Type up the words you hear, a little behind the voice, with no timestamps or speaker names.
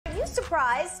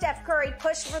surprised Steph Curry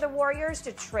pushed for the Warriors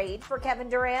to trade for Kevin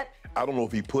Durant? I don't know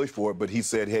if he pushed for it, but he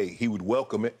said, hey, he would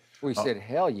welcome it. We said,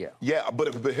 hell yeah. Yeah,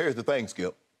 but here's the thing,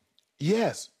 Skip.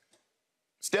 Yes,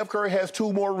 Steph Curry has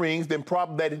 2 more rings than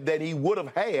probably that he would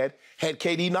have had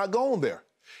KD not gone there.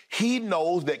 He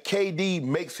knows that KD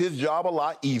makes his job a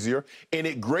lot easier, and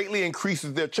it greatly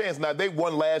increases their chance. Now, they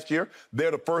won last year.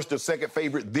 They're the first or second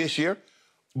favorite this year.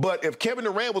 But if Kevin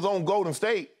Durant was on Golden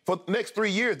State for the next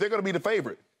 3 years, they're going to be the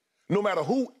favorite. No matter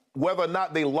who, whether or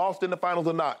not they lost in the finals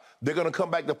or not, they're going to come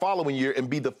back the following year and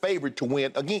be the favorite to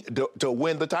win again, to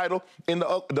win the title in the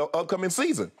upcoming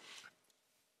season.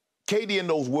 KD and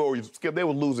those Warriors, Skip, they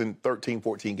were losing 13,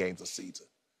 14 games a season.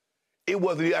 It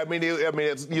wasn't. I mean,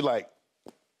 it's you like.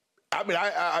 I mean,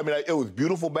 it was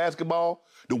beautiful basketball.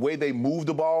 The way they moved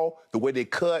the ball, the way they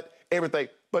cut, everything.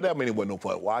 But I mean, it wasn't no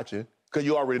fun watching because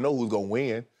you already know who's gonna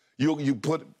win. You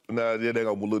put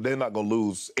they're not gonna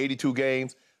lose 82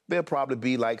 games. They'll probably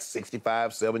be like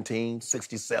 65-17,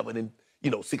 67 and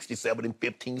 67 and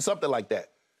 15, something like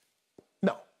that.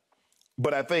 No,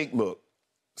 but I think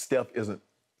Steph isn't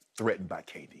threatened by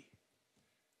KD.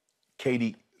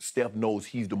 Steph knows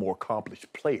he's the more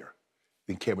accomplished player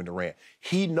than Kevin Durant.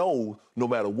 He knows no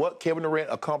matter what Kevin Durant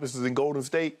accomplishes in Golden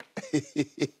State,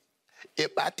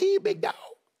 it's my team, big dog.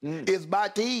 It's my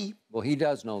team. Well, he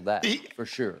does know that for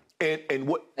sure. And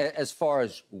what as far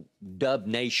as Dub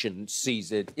Nation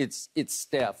sees it, it's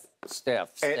Steph.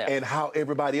 And how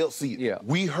everybody else sees it. Yeah.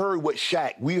 We heard what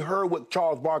Shaq, we heard what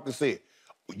Charles Barkley said.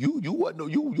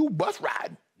 You bus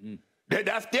riding.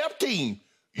 That's Steph's team.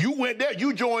 You went there,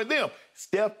 you joined them.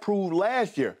 Steph proved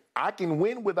last year, I can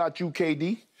win without you,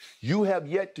 KD. You have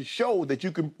yet to show that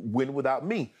you can win without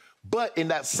me. But in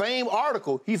that same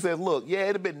article, he says, look, yeah,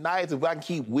 it'd have been nice if I can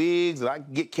keep Wiggs and I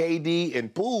can get KD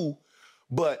and Poole.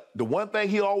 But the one thing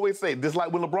he always say, just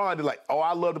like when LeBron did, like, oh,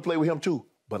 I love to play with him too,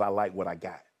 but I like what I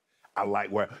got. I like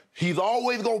where he's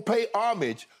always going to pay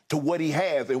homage to what he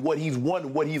has and what he's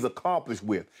won, what he's accomplished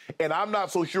with. And I'm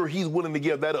not so sure he's willing to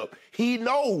give that up. He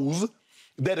knows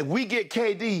that if we get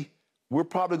KD, we're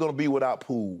probably going to be without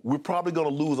Poole. We're probably going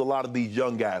to lose a lot of these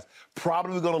young guys.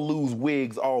 Probably going to lose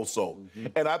Wiggs also.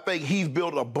 And I think he's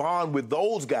built a bond with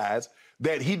those guys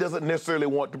that he doesn't necessarily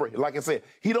want to break. Like I said,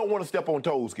 he don't want to step on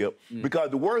toes, Skip, because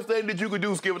the worst thing that you could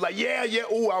do, Skip, is like, yeah,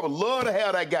 ooh, I would love to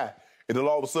have that guy. And then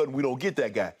all of a sudden, we don't get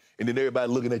that guy. And then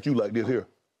everybody looking at you like this here.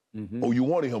 Oh, you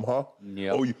wanted him, huh?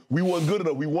 Yep. Oh, we wasn't good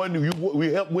enough. We wanted you.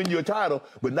 We helped win your title,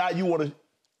 but now you want to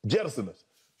jettison us.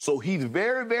 So he's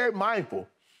very, very mindful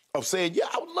of saying, yeah,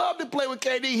 I would love to play with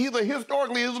KD. He's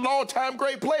an all-time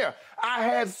great player. I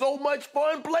had so much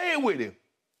fun playing with him.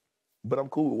 But I'm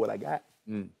cool with what I got.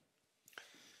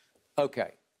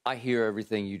 Okay, I hear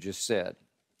everything you just said,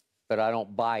 but I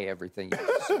don't buy everything you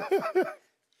just said.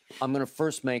 I'm going to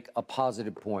first make a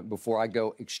positive point before I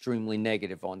go extremely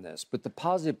negative on this. But the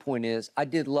positive point is I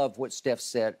did love what Steph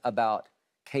said about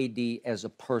KD as a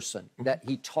person, that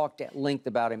he talked at length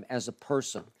about him as a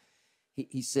person.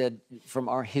 He said, from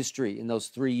our history in those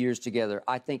 3 years together,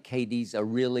 I think KD's a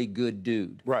really good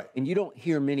dude. Right. And you don't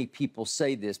hear many people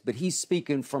say this, but he's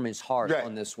speaking from his heart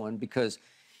on this one because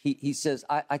he says,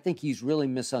 I think he's really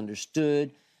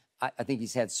misunderstood. I think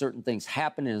he's had certain things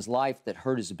happen in his life that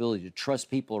hurt his ability to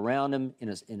trust people around him in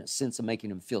a sense of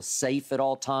making him feel safe at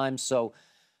all times. So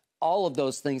all of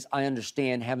those things I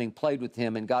understand, having played with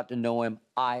him and got to know him.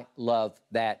 I love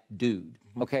that dude.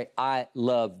 Okay, I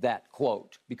love that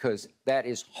quote because that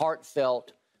is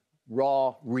heartfelt,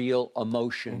 raw, real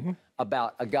emotion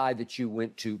about a guy that you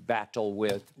went to battle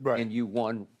with and you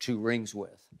won 2 rings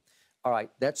with. All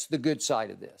right, that's the good side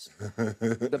of this.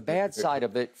 The bad side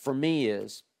of it for me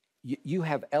is you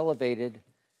have elevated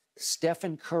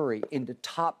Stephen Curry into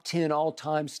top 10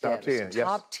 all-time status. Top 10, yes.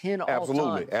 Top 10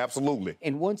 all-time. Absolutely.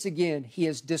 And once again, he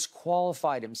has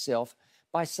disqualified himself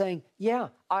by saying, yeah,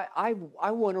 I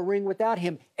won a ring without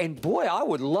him. And boy, I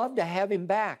would love to have him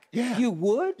back. Yeah. You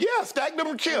would? Yeah, stack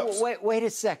them chips. Wait a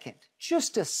second.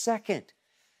 Just a second.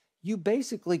 You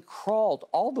basically crawled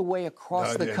all the way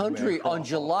across the country on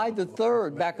July the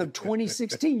 3rd back in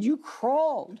 2016. You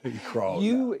crawled. He crawled.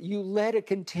 You led a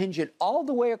contingent all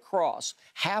the way across,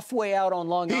 halfway out on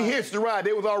Long Island. He hitched the ride.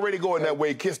 They was already going that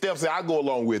way. Steph said, I'll go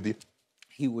along with you.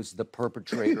 He was the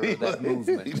perpetrator of that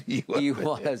movement.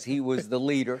 He was the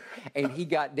leader. And he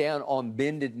got down on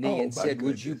bended knee and said,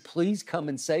 would you please come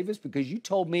and save us? Because you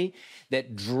told me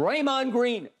that Draymond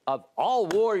Green, of all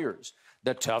Warriors,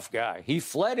 the tough guy, he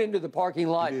fled into the parking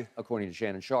lot, according to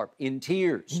Shannon Sharpe, in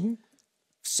tears.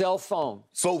 Cell phone.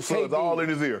 So it's all in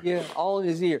his ear. Yeah, all in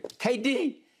his ear.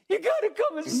 KD, You got to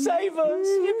come and save us.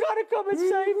 You got to come and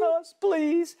save us,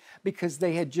 please. Because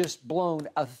they had just blown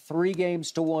a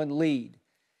 3-1 lead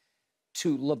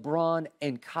to LeBron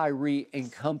and Kyrie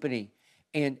and company.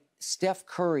 And Steph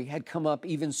Curry had come up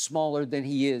even smaller than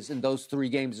he is in those 3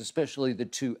 games, especially the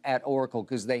 2 at Oracle,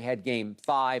 because they had game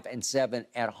 5 and 7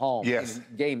 at home. Yes.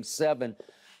 In game 7,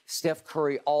 Steph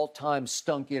Curry all-time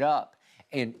stunk it up.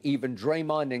 And even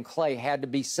Draymond and Clay had to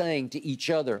be saying to each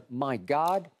other, my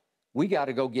God, we got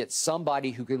to go get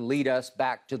somebody who can lead us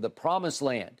back to the promised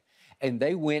land. And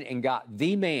they went and got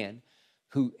the man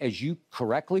who, as you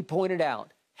correctly pointed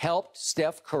out, helped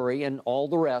Steph Curry and all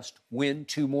the rest win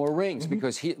 2 more rings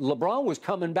because LeBron was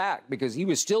coming back because he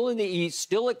was still in the East,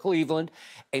 still at Cleveland,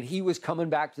 and he was coming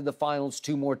back to the finals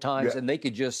 2 more times, and they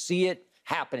could just see it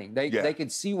happening. They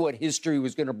could see what history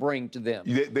was going to bring to them.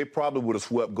 They probably would have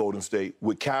swept Golden State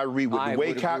with Kyrie, with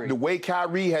the way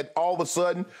Kyrie had all of a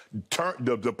sudden turned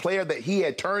the player that he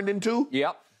had turned into.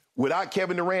 Yep. Without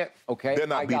Kevin Durant, they're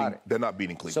not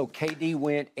beating Cleveland. So KD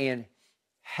went and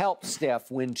helped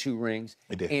Steph win 2 rings.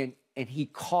 He did. And he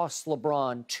cost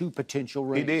LeBron 2 potential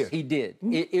rings. He did.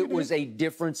 It was a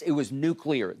difference. It was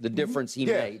nuclear, the difference he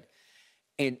made.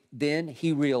 And then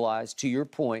he realized, to your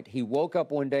point, he woke up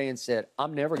one day and said,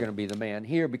 I'm never going to be the man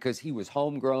here because he was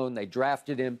homegrown. They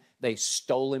drafted him. They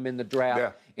stole him in the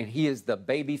draft. And he is the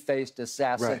baby-faced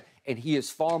assassin. Right. And he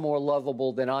is far more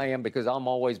lovable than I am because I'm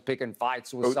always picking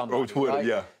fights with somebody. Twitter,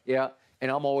 right? Yeah. And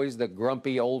I'm always the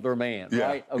grumpy older man,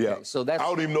 right? Okay, so that's... I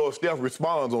don't even know if Steph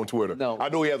responds on Twitter. No. I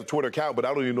know he has a Twitter account, but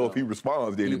I don't even know if he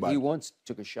responds to anybody. He once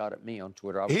took a shot at me on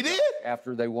Twitter. He did?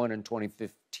 After they won in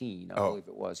 2015, I believe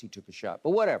it was. He took a shot.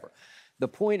 But whatever. The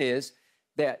point is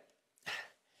that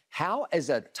how,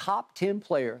 as a top 10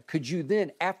 player, could you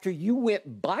then, after you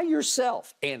went by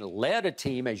yourself and led a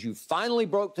team as you finally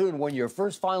broke through and won your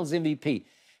first Finals MVP,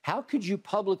 how could you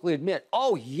publicly admit,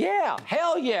 oh, yeah,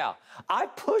 hell yeah, I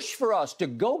pushed for us to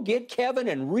go get Kevin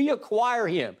and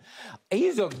reacquire him.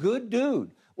 He's a good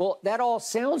dude. Well, that all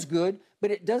sounds good,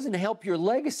 but it doesn't help your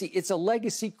legacy. It's a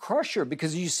legacy crusher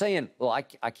because you're saying, well,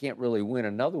 I can't really win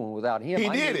another one without him.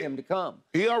 I need him to come.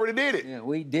 He already did it. Yeah,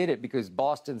 we did it because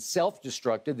Boston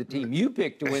self-destructed. The team you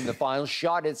picked to win the finals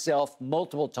shot itself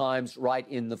multiple times right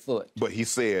in the foot. But he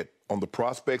said, on the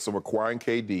prospects of acquiring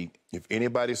KD, if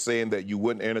anybody's saying that you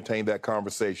wouldn't entertain that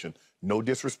conversation, no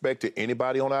disrespect to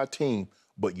anybody on our team,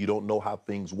 but you don't know how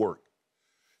things work.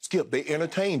 Skip, they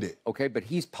entertained it. Okay, but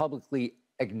he's publicly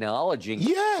acknowledging.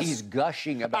 Yes. He's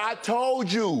gushing about I told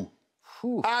you.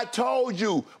 I told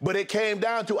you. But it came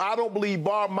down to, I don't believe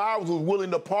Bob Myers was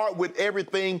willing to part with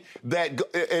everything that,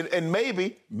 and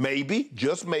maybe,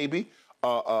 just maybe,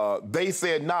 they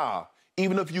said, nah.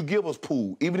 Even if you give us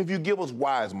Poole, even if you give us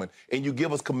Wiseman, and you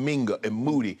give us Kuminga and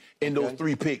Moody in those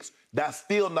 3 picks, that's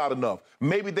still not enough.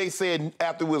 Maybe they said,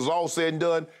 after it was all said and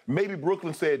done, maybe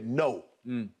Brooklyn said no.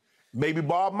 Maybe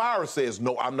Bob Myers says,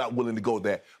 no, I'm not willing to go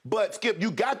there. But, Skip,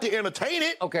 you got to entertain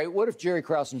it. Okay, what if Jerry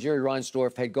Krause and Jerry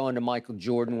Reinsdorf had gone to Michael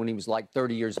Jordan when he was like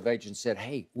 30 years of age and said,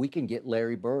 hey, we can get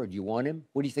Larry Bird. You want him?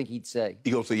 What do you think he'd say?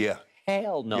 He'd go say, yeah.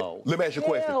 Hell no. Yeah. Let me ask you a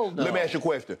question. No. Let me ask you a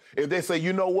question. If they say,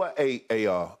 you know what,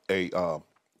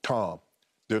 Tom,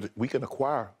 we can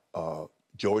acquire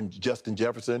Justin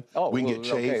Jefferson. We can get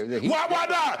Chase. Okay. Why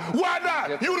not? Why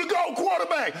not? You the GOAT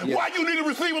quarterback. Yeah. Why you need a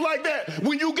receiver like that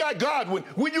when you got Godwin,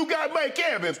 when you got Mike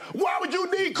Evans? Why would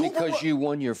you need Cooper? Because you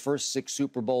won your first 6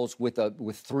 Super Bowls with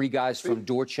 3 guys from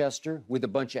Dorchester, with a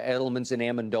bunch of Edelmans and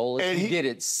Amendolas. And he did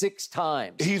it 6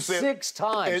 times. He said 6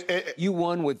 times. You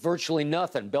won with virtually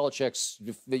nothing. Belichick's,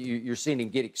 you're seeing him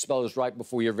get exposed right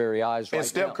before your very eyes right now. And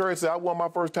Steph Curry said, I won my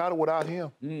first title without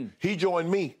him. He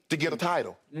joined me to get a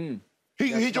title.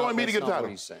 He joined me to get a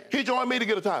title. He joined me to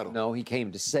get a title. No, he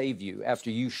came to save you after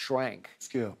you shrank.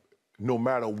 Skip, no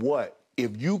matter what,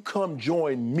 if you come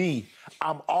join me,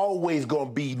 I'm always going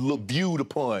to be viewed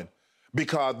upon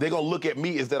because they're going to look at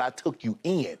me as that I took you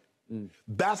in.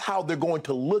 That's how they're going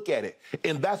to look at it.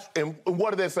 And what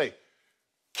do they say?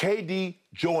 KD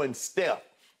joined Steph.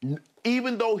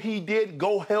 Even though he did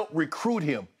go help recruit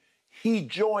him, he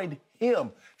joined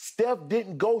him. Steph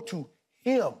didn't go to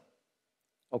him.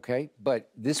 Okay, but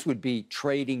this would be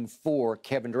trading for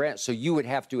Kevin Durant. So you would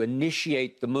have to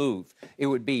initiate the move. It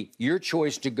would be your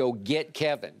choice to go get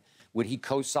Kevin. Would he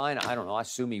co-sign? I don't know. I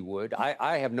assume he would.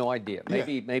 I have no idea.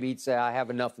 Maybe he'd say, I have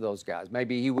enough of those guys.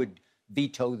 Maybe he would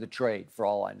veto the trade for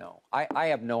all I know. I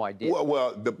have no idea.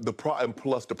 Well, the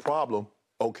problem,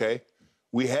 okay,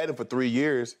 we had him for 3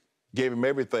 years, gave him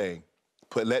everything.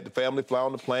 Let the family fly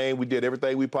on the plane. We did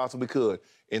everything we possibly could.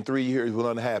 In 3 years,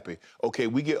 we're unhappy. Okay,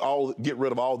 we get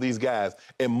rid of all these guys,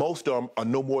 and most of them are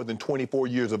no more than 24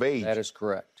 years of age. That is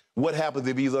correct. What happens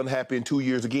if he's unhappy in 2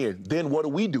 years again? Then what do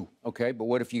we do? Okay, but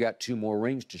what if you got 2 more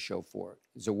rings to show for it?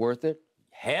 Is it worth it?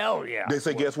 Hell yeah. They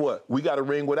say, guess what? We got a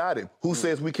ring without him. Who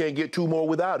says we can't get 2 more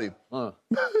without him? Well,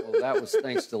 that was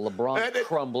thanks to LeBron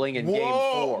crumbling in Game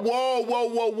 4.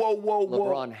 Whoa.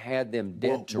 LeBron had them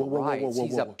dead to rights.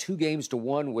 He's up 2 games to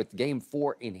 1 with Game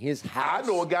 4 in his house. I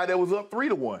know a guy that was up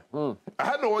 3-1.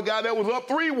 I know a guy that was up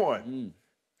 3-1.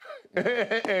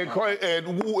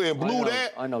 and blew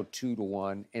that. I know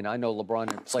 2-1, and I know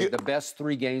LeBron had played the best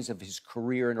 3 games of his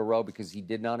career in a row because he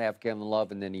did not have Kevin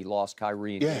Love, and then he lost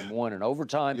Kyrie in Game 1 in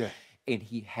overtime. Yeah. And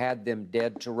he had them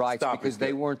dead to rights because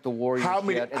they weren't the Warriors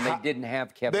yet, and they didn't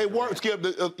have Kevin They Durant. weren't, Skip.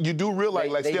 You do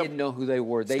realize, they didn't know who they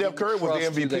were. Steph Curry was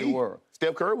the MVP. They were.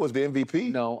 Steph Curry was the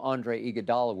MVP. No, Andre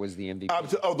Iguodala was the MVP.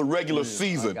 Of the regular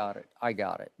season. I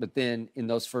got it. But then in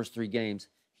those first 3 games,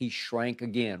 he shrank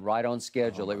again, right on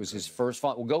schedule. It was his first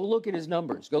final. Well, go look at his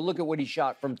numbers. Go look at what he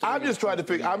shot from 3. I'm just trying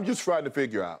to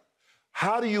figure out,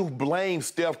 how do you blame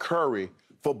Steph Curry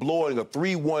for blowing a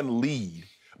 3-1 lead,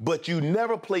 but you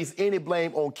never place any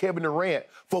blame on Kevin Durant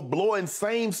for blowing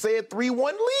said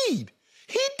 3-1 lead?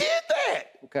 He did that.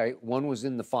 Okay, one was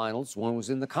in the finals, one was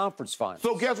in the conference finals.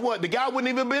 So guess what? The guy wouldn't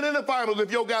even been in the finals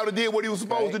if your guy would have did what he was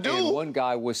supposed to do. And one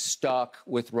guy was stuck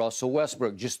with Russell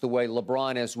Westbrook, just the way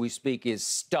LeBron, as we speak, is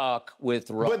stuck with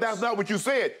Russ. But that's not what you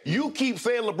said. You keep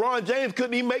saying LeBron James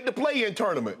couldn't even make the play-in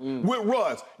tournament with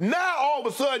Russ. Now, all of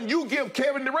a sudden, you give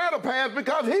Kevin Durant a pass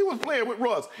because he was playing with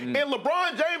Russ. And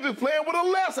LeBron James is playing with a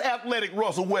less athletic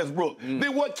Russell Westbrook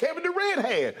than what Kevin Durant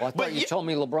had. Well, I thought you told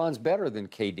me LeBron's better than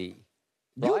KD.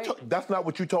 Right? That's not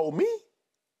what you told me.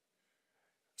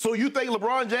 So you think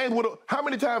LeBron James would have... How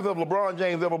many times have LeBron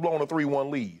James ever blown a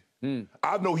 3-1 lead?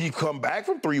 I know he's come back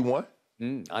from 3-1.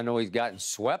 I know he's gotten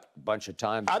swept a bunch of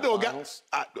times. I know a guy...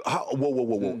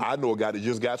 Whoa. I know a guy that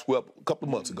just got swept a couple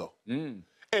of months ago. And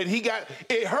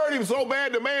it hurt him so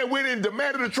bad, the man went and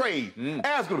demanded a trade.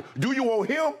 Ask him, do you want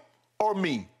him or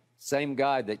me? Same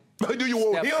guy that do you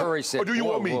want Steph him Curry said, or do you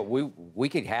want me? We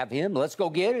could have him. Let's go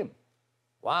get him.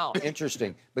 Wow,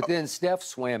 interesting. But then Steph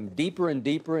swam deeper and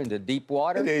deeper into deep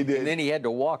water, and then he had to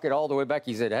walk it all the way back.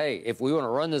 He said, hey, if we want to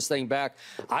run this thing back,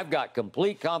 I've got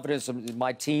complete confidence in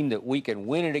my team that we can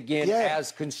win it again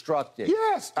as constructed.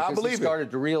 Yes, I believe it. He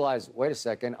started to realize, wait a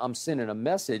second, I'm sending a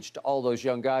message to all those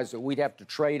young guys that we'd have to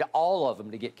trade all of them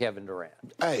to get Kevin Durant.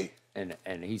 Hey. And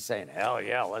he's saying, hell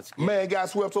yeah, let's get Man got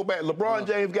swept so bad. LeBron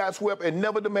James got swept and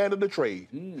never demanded a trade.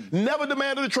 Never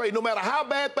demanded a trade. No matter how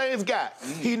bad things got,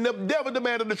 he never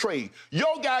demanded a trade.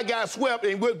 Your guy got swept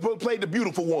and played the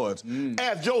beautiful ones.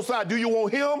 Ask Josiah, do you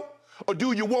want him or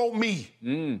do you want me?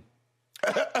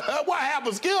 What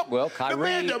happened, Skip? Well, Kyrie... The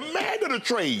man demanded a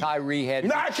trade. Kyrie had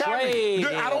Not Kyrie.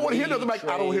 I don't want to hear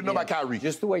nothing about Kyrie.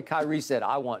 Just the way Kyrie said,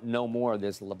 I want no more of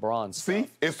this LeBron stuff.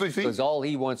 See? Because all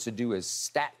he wants to do is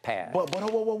stat pad. But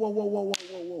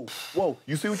whoa.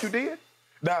 You see what you did?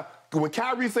 Now, when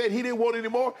Kyrie said he didn't want any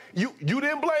more, you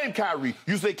didn't blame Kyrie.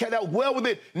 You said, that was well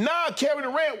within. Now Kevin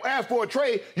Durant asked for a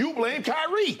trade. You blame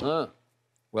Kyrie.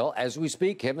 Well, as we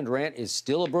speak, Kevin Durant is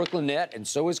still a Brooklyn Net, and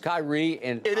so is Kyrie.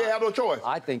 And they have no choice.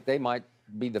 I think they might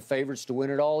be the favorites to win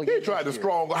it all again. He tried to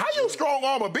how you strong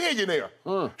arm a billionaire?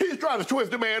 He's trying to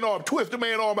twist the man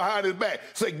arm behind his back.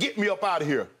 Say, get me up out of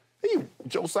here.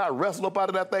 Josiah wrestled up out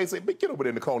of that thing and said, get over there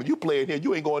in the corner. You playing here.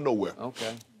 You ain't going nowhere.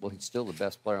 Okay. Well, he's still the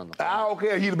best player on the planet. I don't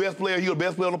care. He's the best player. He's the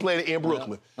best player on the planet in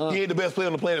Brooklyn. He ain't the best player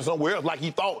on the planet somewhere else like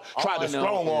he thought, tried to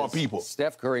strong arm people.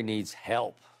 Steph Curry needs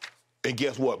help. And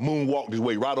guess what? Moonwalked his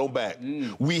way right on back.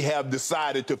 We have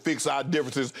decided to fix our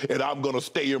differences, and I'm going to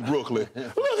stay in Brooklyn.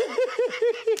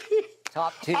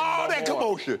 Top 10. All that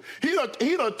commotion. He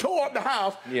done tore up the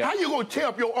house. Yeah. How you going to tear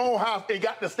up your own house and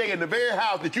got to stay in the very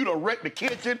house that you done wrecked the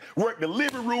kitchen, wrecked the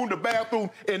living room, the bathroom,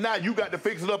 and now you got to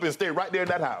fix it up and stay right there in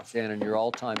that house? Shannon, your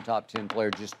all-time top 10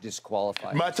 player just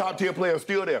disqualified. My top 10 player is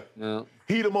still there. No.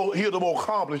 He the more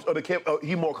accomplished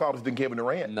he more accomplished than Kevin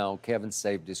Durant. No, Kevin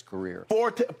saved his career.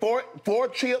 4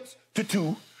 chips to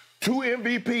 2, 2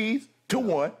 MVPs to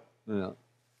 1. Yeah.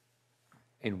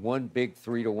 And 1 big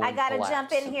 3-1 I got to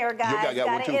jump in here, guys.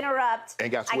 Got to interrupt.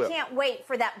 And got swept. I can't wait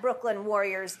for that Brooklyn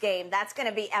Warriors game. That's going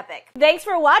to be epic. Thanks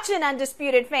for watching,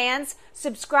 Undisputed fans.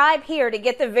 Subscribe here to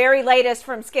get the very latest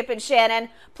from Skip and Shannon.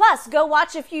 Plus, go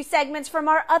watch a few segments from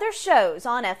our other shows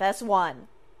on FS1.